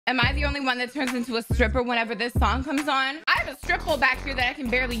Am I the only one that turns into a stripper whenever this song comes on? I have a strip pole back here that I can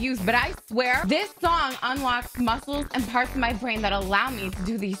barely use, but I swear this song unlocks muscles and parts of my brain that allow me to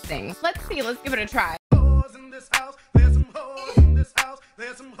do these things. Let's see, let's give it a try. In this house, there's some hoes in this house,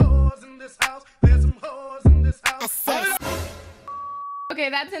 there's some hoes in this house, there's some hoes in this house. Okay,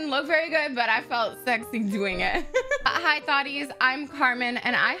 that didn't look very good, but I felt sexy doing it. Hi, thotties. I'm Carmen,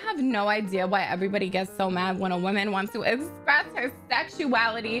 and I have no idea why everybody gets so mad when a woman wants to express her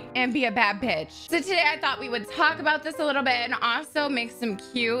sexuality and be a bad bitch. So today I thought we would talk about this a little bit and also make some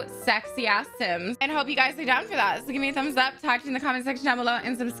cute, sexy ass Sims. And hope you guys are down for that. So give me a thumbs up, talk to you in the comment section down below,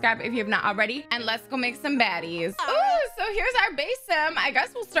 and subscribe if you have not already. And let's go make some baddies. Ooh, so here's our base Sim. I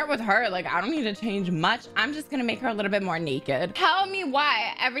guess we'll start with her. Like, I don't need to change much. I'm just gonna make her a little bit more naked. Tell me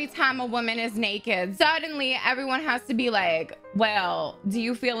why every time a woman is naked, suddenly everyone has to be like, well, do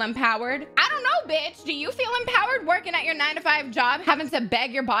you feel empowered? I don't know, bitch. Do you feel empowered working at your 9-to-5 job, having to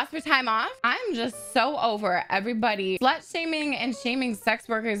beg your boss for time off? I'm just so over everybody slut shaming and shaming sex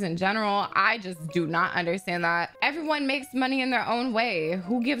workers in general. I just do not understand that. Everyone makes money in their own way.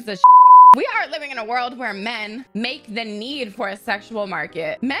 Who gives a shit? We are living in a world where men make the need for a sexual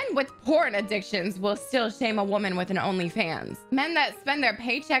market. Men with porn addictions will still shame a woman with an OnlyFans. Men that spend their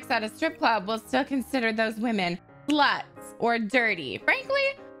paychecks at a strip club will still consider those women sluts or dirty. Frankly,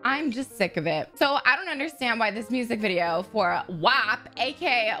 I'm just sick of it. So I don't understand why this music video for WAP,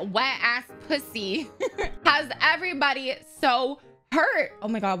 aka Wet Ass Pussy, has everybody so hurt. Oh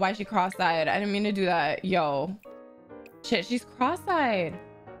my God, why is she cross-eyed? I didn't mean to do that. Yo, shit, she's cross-eyed.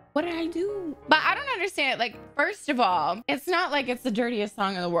 What did I do? But I don't understand it. Like, first of all, it's not like it's the dirtiest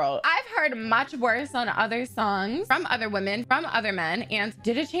song in the world. I've heard much worse on other songs from other women, from other men. And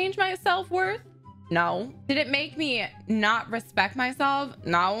did it change my self-worth? No. Did it make me not respect myself?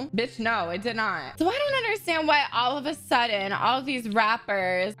 No. Bitch, no, it did not. So I don't understand why all of a sudden all of these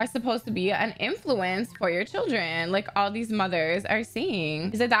rappers are supposed to be an influence for your children, like all these mothers are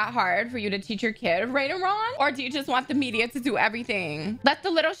saying. Is it that hard for you to teach your kid right and wrong? Or do you just want the media to do everything? Let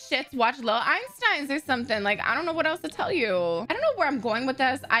the little shits watch Little Einsteins or something. Like, I don't know what else to tell you. I don't know where I'm going with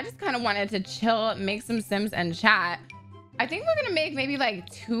this. I just kind of wanted to chill, make some Sims and chat. I think we're gonna make maybe like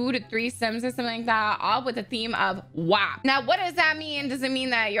 2 to 3 Sims or something like that, all with the theme of WAP. Now, what does that mean? Does it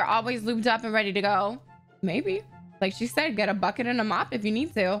mean that you're always lubed up and ready to go? Maybe. Like she said, get a bucket and a mop if you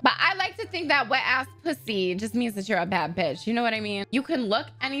need to. But I like to think that wet ass pussy just means that you're a bad bitch. You know what I mean? You can look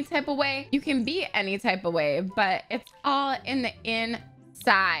any type of way. You can be any type of way, but it's all in the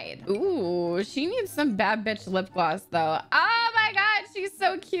inside. Ooh, she needs some bad bitch lip gloss though. Oh my God, she's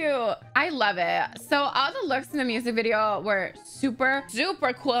so cute. I love it. So all the looks in the music video were super,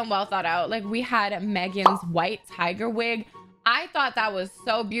 super cool and well thought out. Like we had Megan's white tiger wig. I thought that was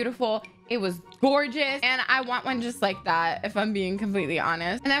so beautiful. It was gorgeous. And I want one just like that, if I'm being completely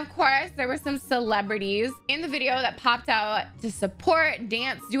honest. And of course, there were some celebrities in the video that popped out to support,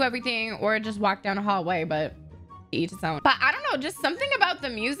 dance, do everything, or just walk down a hallway, but each its own. But I don't know, just something about the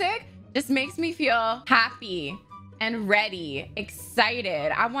music just makes me feel happy and ready,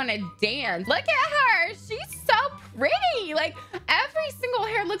 excited. I want to dance. Look at her. She's so pretty. Like every single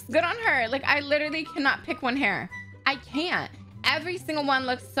hair looks good on her. Like I literally cannot pick one hair. I can't. Every single one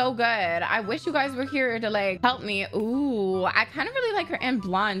looks so good. I wish you guys were here to like help me. Ooh, I kind of really like her in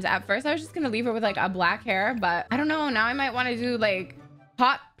blonde. At first, I was just gonna leave her with like a black hair, but I don't know. Now I might want to do like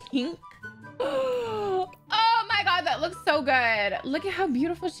hot pink. Oh my God, that looks so good. Look at how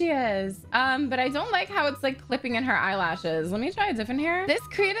beautiful she is. But I don't like how it's like clipping in her eyelashes. Let me try a different hair. This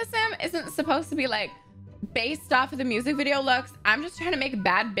Create A Sim isn't supposed to be like based off of the music video looks. I'm just trying to make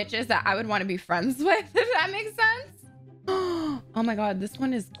bad bitches that I would want to be friends with, if that makes sense. Oh my God, this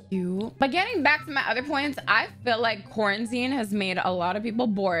one is cute. But getting back to my other points, I feel like quarantine has made a lot of people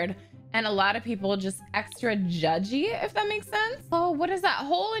bored and a lot of people just extra judgy, if that makes sense. Oh, what is that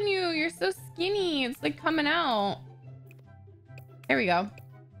hole in you? You're so skinny. It's like coming out. There we go.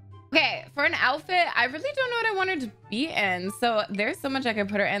 Okay, for an outfit, I really don't know what I want her to be in. So there's so much I could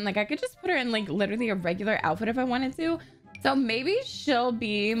put her in. Like I could just put her in like literally a regular outfit if I wanted to. So maybe she'll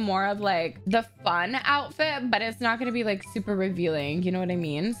be more of like the fun outfit, but it's not going to be like super revealing. You know what I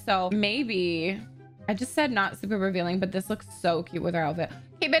mean? So maybe I just said not super revealing, but this looks so cute with her outfit.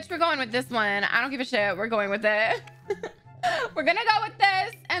 Okay, bitch, we're going with this one. I don't give a shit. We're going with it. We're going to go with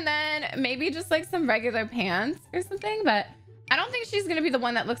this. And then maybe just like some regular pants or something, but I don't think she's gonna be the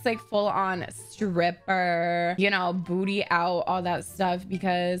one that looks like full on stripper, you know, booty out, all that stuff,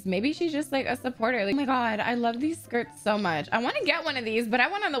 because maybe she's just like a supporter. Like, oh my God, I love these skirts so much. I want to get one of these, but I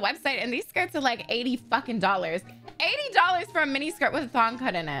went on the website and these skirts are like $80 fucking $80 for a mini skirt with a thong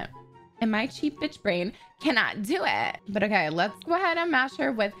cut in it. and my cheap bitch brain cannot do it. But okay, let's go ahead and match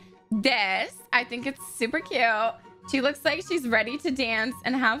her with this. I think it's super cute. She looks like she's ready to dance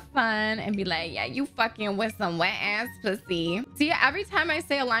and have fun and be like, yeah, you fucking with some wet ass pussy. See, every time I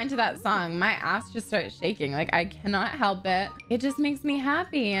say a line to that song, my ass just starts shaking. Like, I cannot help it. It just makes me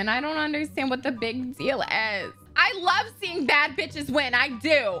happy, and I don't understand what the big deal is. I love seeing bad bitches win. I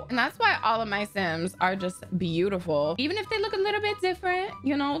do. And that's why all of my Sims are just beautiful. Even if they look a little bit different,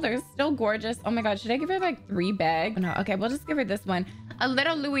 you know, they're still gorgeous. Oh my God, should I give her like 3 bags? No, okay, we'll just give her this one. A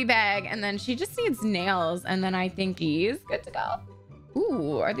little Louis bag, and then she just needs nails, and then I think she's good to go.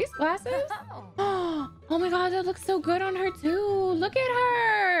 Ooh, are these glasses? Oh my God, that looks so good on her too. Look at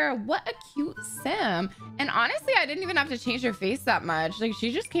her. What a cute Sim. And honestly, I didn't even have to change her face that much. Like,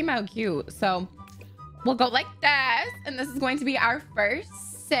 she just came out cute. So we'll go like this, and this is going to be our first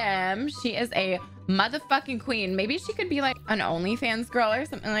Sim. She is a motherfucking queen. Maybe she could be like an OnlyFans girl or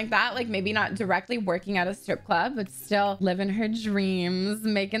something like that. Like, maybe not directly working at a strip club, but still living her dreams,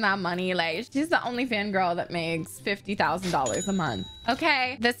 making that money. Like, she's the OnlyFans girl that makes $50,000 a month.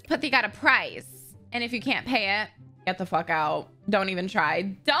 Okay, this pussy got a price, and if you can't pay it, get the fuck out. Don't even try.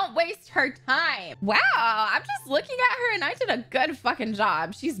 Don't waste her time. Wow, I'm just looking at her and I did a good fucking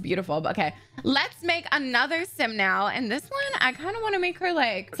job. She's beautiful. But okay, let's make another Sim now. And this one, I kind of want to make her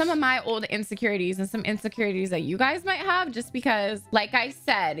like some of my old insecurities and some insecurities that you guys might have, just because, like I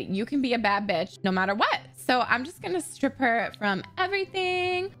said, you can be a bad bitch no matter what. So I'm just gonna strip her from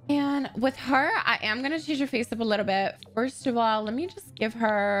everything. And with her, I am gonna change her face up a little bit. First of all, let me just give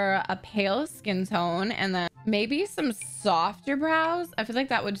her a pale skin tone, and then maybe some softer brows. I feel like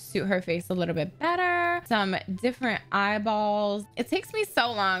that would suit her face a little bit better. Some different eyeballs. It takes me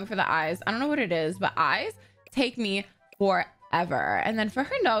so long for the eyes. I don't know what it is, but eyes take me forever. And then for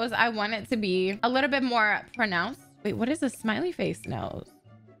her nose, I want it to be a little bit more pronounced. Wait, what is a smiley face nose?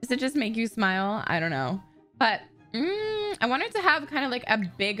 Does it just make you smile? I don't know. But I want it to have kind of like a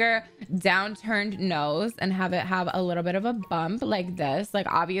bigger downturned nose and have it have a little bit of a bump like this. Like,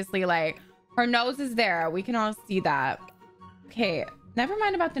 obviously, like, her nose is there. We can all see that. Okay, never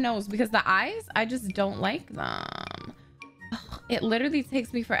mind about the nose, because the eyes, I just don't like them. Ugh, it literally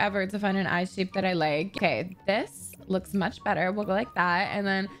takes me forever to find an eye shape that I like. Okay, this looks much better. We'll go like that. And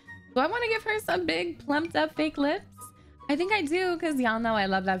then, do I want to give her some big plumped up fake lips? I think I do, because y'all know I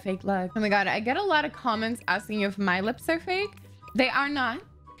love that fake look. Oh my God, I get a lot of comments asking if my lips are fake. They are not.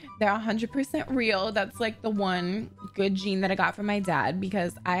 They're 100% real. That's like the one good gene that I got from my dad,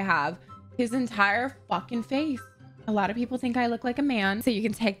 because I have his entire fucking face. A lot of people think I look like a man, so you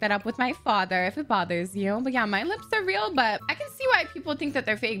can take that up with my father if it bothers you. But yeah, my lips are real, but I can see why people think that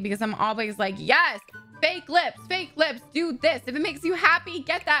they're fake, because I'm always like, yes, fake lips, do this. If it makes you happy,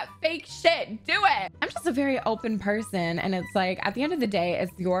 get that fake shit, do it. I'm just a very open person, and it's like, at the end of the day,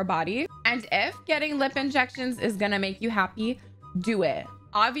 it's your body. And if getting lip injections is gonna make you happy, do it.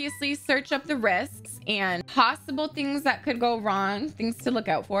 Obviously, search up the risks and possible things that could go wrong, things to look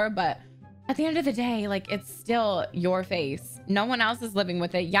out for, but at the end of the day, like, it's still your face. No one else is living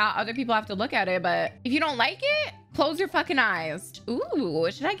with it. Yeah, other people have to look at it, but if you don't like it, close your fucking eyes. Ooh,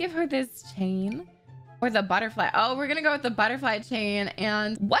 should I give her this chain or the butterfly? Oh, we're gonna go with the butterfly chain.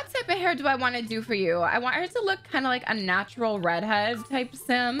 And what type of hair do I want to do for you? I want her to look kind of like a natural redhead type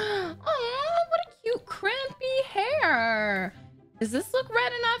Sim. Oh, what a cute crimpy hair. Does this look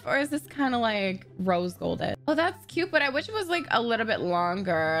red enough, or is this kind of like rose golded? Oh, that's cute, but I wish it was like a little bit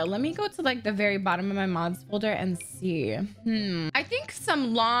longer. Let me go to like the very bottom of my mods folder and see. I think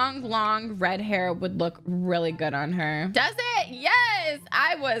some long red hair would look really good on her. Does it? Yes,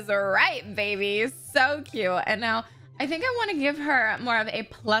 I was right, baby. So cute. And now I think I want to give her more of a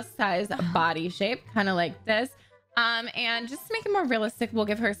plus size body shape, kind of like this. And just to make it more realistic, we'll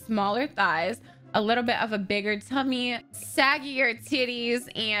give her smaller thighs, a little bit of a bigger tummy, saggier titties,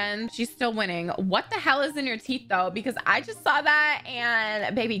 and she's still winning. What the hell is in your teeth though? Because I just saw that,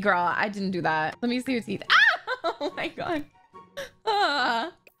 and baby girl, I didn't do that. Let me see your teeth. Ah! Oh my God.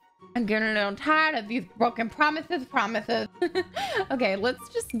 I'm getting a little tired of these broken promises. Okay, let's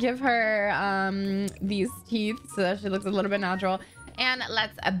just give her these teeth so that she looks a little bit natural. And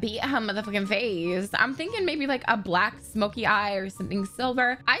let's beat her motherfucking face. I'm thinking maybe like a black smoky eye or something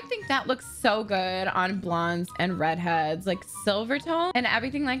silver. I think that looks so good on blondes and redheads, like silver tone and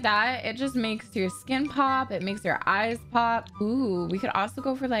everything like that. It just makes your skin pop. It makes your eyes pop. Ooh, we could also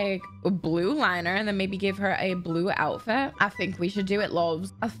go for like a blue liner and then maybe give her a blue outfit. I think we should do it,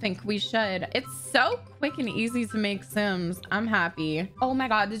 loves. I think we should. It's so quick and easy to make Sims. I'm happy. Oh my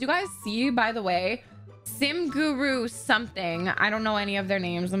God, did you guys see, by the way, Sim Guru something. I don't know any of their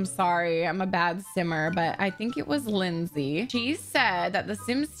names. I'm sorry. I'm a bad simmer, but I think it was Lindsay. She said that the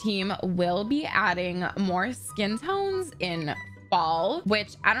Sims team will be adding more skin tones in fall,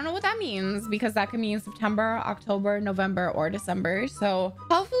 which I don't know what that means because that could mean September, October, November, or December. So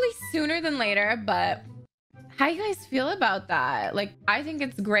hopefully sooner than later, but how you guys feel about that? Like, I think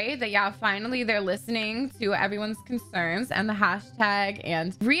it's great that, yeah, finally they're listening to everyone's concerns and the hashtag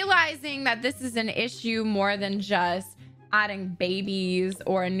and realizing that this is an issue more than just adding babies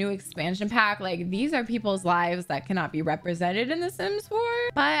or a new expansion pack. Like, these are people's lives that cannot be represented in the Sims 4.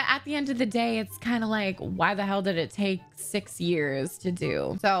 But at the end of the day, it's kind of like, why the hell did it take 6 years to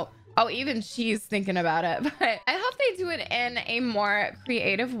do? So, oh, even she's thinking about it. But I hope they do it in a more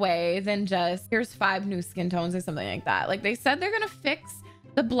creative way than just here's 5 new skin tones or something like that. Like, they said they're gonna fix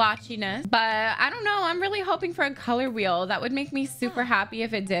the blotchiness, but I don't know. I'm really hoping for a color wheel. That would make me super happy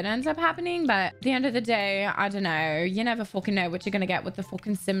if it did end up happening. But at the end of the day, I don't know. You never fucking know what you're gonna get with the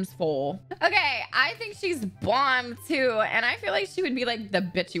fucking Sims 4. Okay, I think she's bomb too. And I feel like she would be like the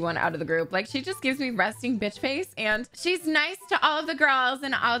bitchy one out of the group. Like, she just gives me resting bitch face. And she's nice to all of the girls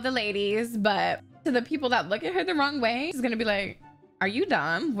and all of the ladies. But to the people that look at her the wrong way, she's gonna be like, are you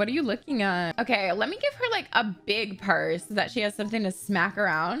dumb? What are you looking at? Okay, let me give her like a big purse so that she has something to smack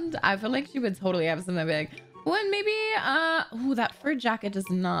around. I feel like she would totally have something big. Oh, and maybe, oh, that fur jacket does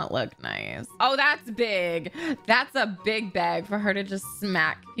not look nice. Oh, that's big. That's a big bag for her to just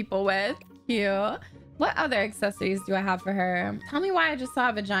smack people with. Cute. What other accessories do I have for her? Tell me why I just saw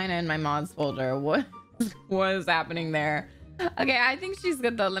a vagina in my mods folder. What is happening there? Okay, I think she's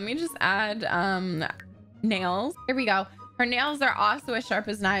good though. Let me just add, nails. Here we go. Her nails are also as sharp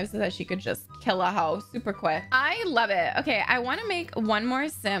as knives so that she could just kill a hoe super quick. I love it. Okay, I want to make one more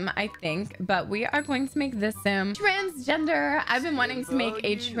sim, I think, but we are going to make this sim transgender. I've been wanting to make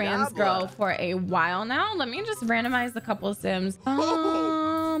a trans girl for a while now. Let me just randomize a couple of sims.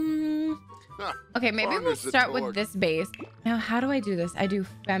 Okay, maybe we'll start with this base. Now, how do I do this? I do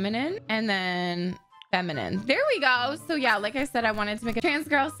feminine and then feminine. There we go. So yeah, like I said, I wanted to make a trans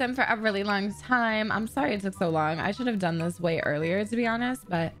girl sim for a really long time. I'm sorry it took so long. I should have done this way earlier, to be honest,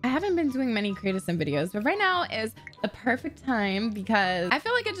 but I haven't been doing many creative sim videos, but right now is the perfect time because I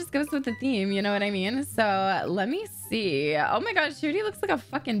feel like it just goes with the theme, you know what I mean? So let me see. Oh my god, she already looks like a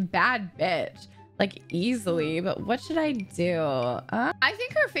fucking bad bitch, like easily, but what should I do? I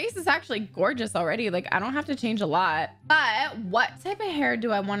think her face is actually gorgeous already. Like, I don't have to change a lot, but what type of hair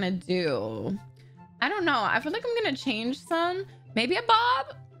do I want to do? I don't know. I feel like I'm gonna change some. Maybe a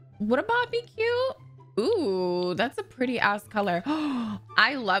bob. Would a bob be cute? Ooh, that's a pretty ass color.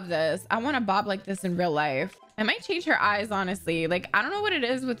 I love this. I want a bob like this in real life. I might change her eyes, honestly. Like, I don't know what it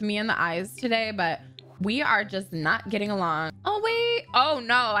is with me and the eyes today, but we are just not getting along. Oh, wait. Oh,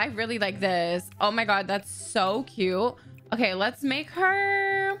 no. I really like this. Oh, my God. That's so cute. Okay, let's make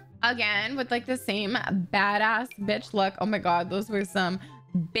her again with like the same badass bitch look. Oh, my God. Those were some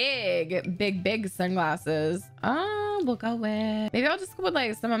big sunglasses. Oh, we'll go with, maybe I'll just go with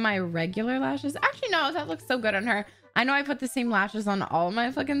like some of my regular lashes. Actually, no, that looks so good on her. I know I put the same lashes on all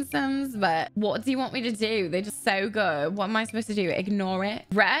my fucking sims, but what do you want me to do? They're just so good. What am I supposed to do? Ignore it?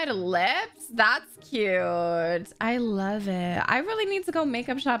 Red lips? That's cute. I love it. I really need to go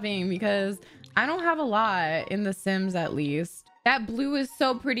makeup shopping because I don't have a lot in the sims, at least. That blue is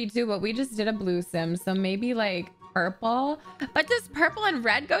so pretty too, but we just did a blue sim, so maybe like purple. But does purple and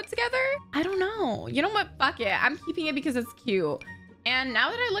red go together? I don't know. You know what? Fuck it. I'm keeping it because it's cute. And now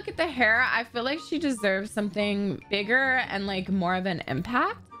that I look at the hair, I feel like she deserves something bigger and like more of an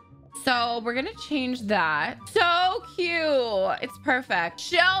impact. So we're gonna change that. So cute. It's perfect.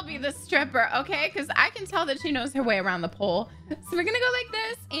 She'll be the stripper, okay? Because I can tell that she knows her way around the pole. So we're gonna go like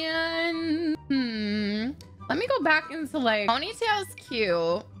this and let me go back into like ponytail's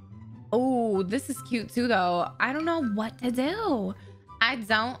cute. Oh, this is cute too, though. I don't know what to do. I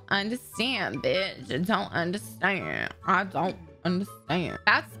don't understand, bitch. I don't understand. I don't understand.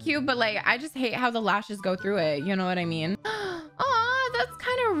 That's cute, but like, I just hate how the lashes go through it. You know what I mean? Oh, that's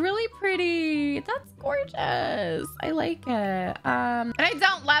kind of really pretty. That's gorgeous. I like it. But I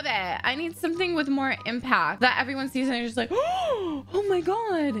don't love it. I need something with more impact that everyone sees and they're just like, oh my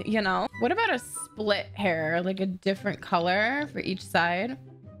God, you know? What about a split hair, like a different color for each side?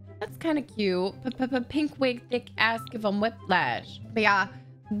 That's kind of cute. Pink wig, thick ass, give them whiplash. But yeah,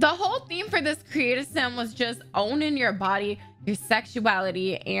 the whole theme for this creative sim was just owning your body, your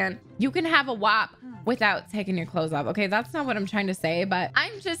sexuality, and you can have a WAP without taking your clothes off. Okay, that's not what I'm trying to say, but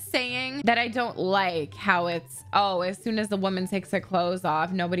I'm just saying that I don't like how it's, oh, as soon as the woman takes her clothes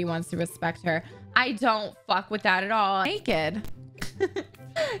off, nobody wants to respect her. I don't fuck with that at all. Naked.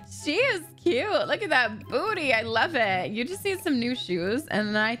 She is cute. Look at that booty. I love it. You just need some new shoes,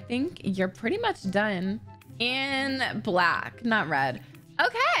 and I think you're pretty much done. In black, not red.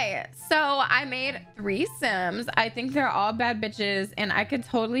 Okay, so I made 3 Sims. I think they're all bad bitches, and I could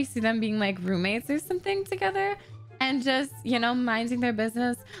totally see them being like roommates or something together and just, you know, minding their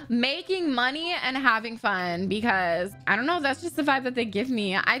business, making money and having fun, because I don't know, that's just the vibe that they give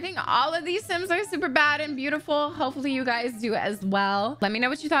me. I think all of these Sims are super bad and beautiful. Hopefully you guys do as well. Let me know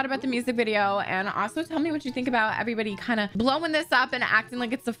what you thought about the music video, and also tell me what you think about everybody kind of blowing this up and acting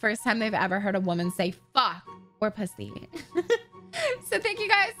like it's the first time they've ever heard a woman say fuck or pussy. So thank you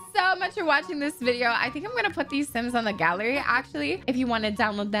guys so much for watching this video. I think I'm gonna put these Sims on the gallery. Actually, if you want to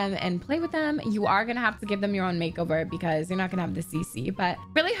download them and play with them, you are gonna have to give them your own makeover because you're not gonna have the CC. But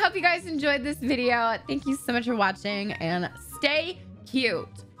really hope you guys enjoyed this video. Thank you so much for watching, and stay cute.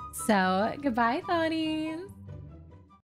 So goodbye, thotties.